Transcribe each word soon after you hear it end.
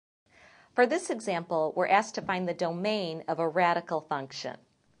For this example, we're asked to find the domain of a radical function.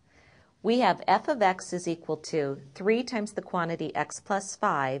 We have f of x is equal to 3 times the quantity x plus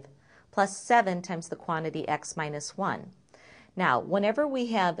 5 plus 7 times the quantity x minus 1. Now, whenever we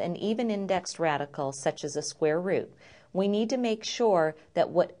have an even-indexed radical, such as a square root, we need to make sure that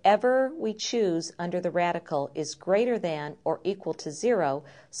whatever we choose under the radical is greater than or equal to 0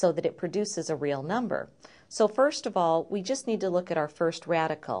 so that it produces a real number. So first of all, we just need to look at our first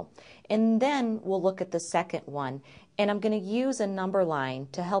radical, and then we'll look at the second one, and I'm going to use a number line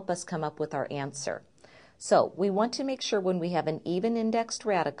to help us come up with our answer. So we want to make sure when we have an even-indexed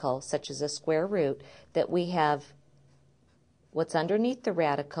radical, such as a square root, that we have what's underneath the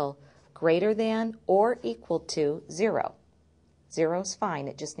radical greater than or equal to 0. 0 is fine,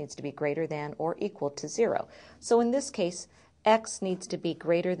 it just needs to be greater than or equal to 0. So in this case, x needs to be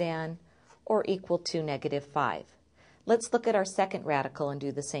greater than or equal to -5. Let's look at our second radical and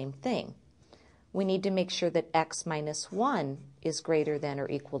do the same thing. We need to make sure that x minus 1 is greater than or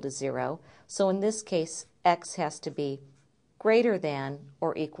equal to 0. So in this case, x has to be greater than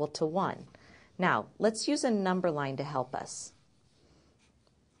or equal to 1. Now, let's use a number line to help us.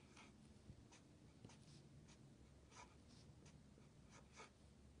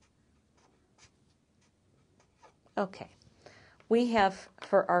 Okay, we have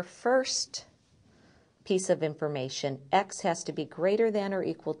for our first piece of information, x has to be greater than or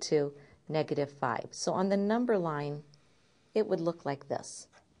equal to -5. So on the number line, it would look like this.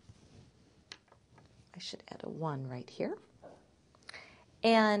 I should add a 1 right here.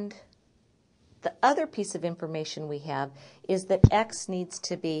 And the other piece of information we have is that x needs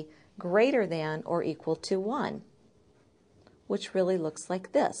to be greater than or equal to 1, which really looks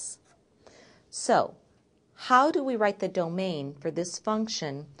like this. So, how do we write the domain for this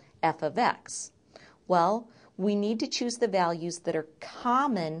function f of x? Well, we need to choose the values that are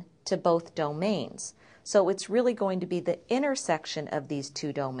common to both domains. So it's really going to be the intersection of these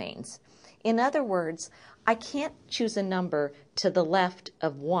two domains. In other words, I can't choose a number to the left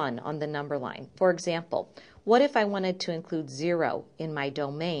of 1 on the number line. For example, what if I wanted to include 0 in my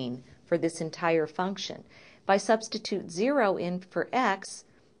domain for this entire function? If I substitute 0 in for x,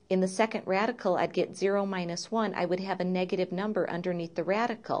 in the second radical, I'd get 0 minus 1. I would have a negative number underneath the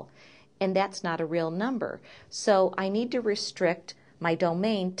radical, and that's not a real number. So I need to restrict my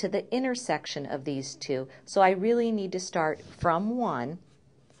domain to the intersection of these two. So I really need to start from 1,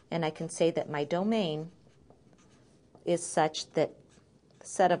 and I can say that my domain is such that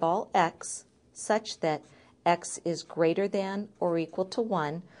set of all x, such that x is greater than or equal to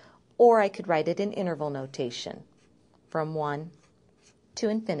 1, or I could write it in interval notation from 1 to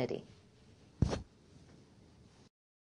infinity.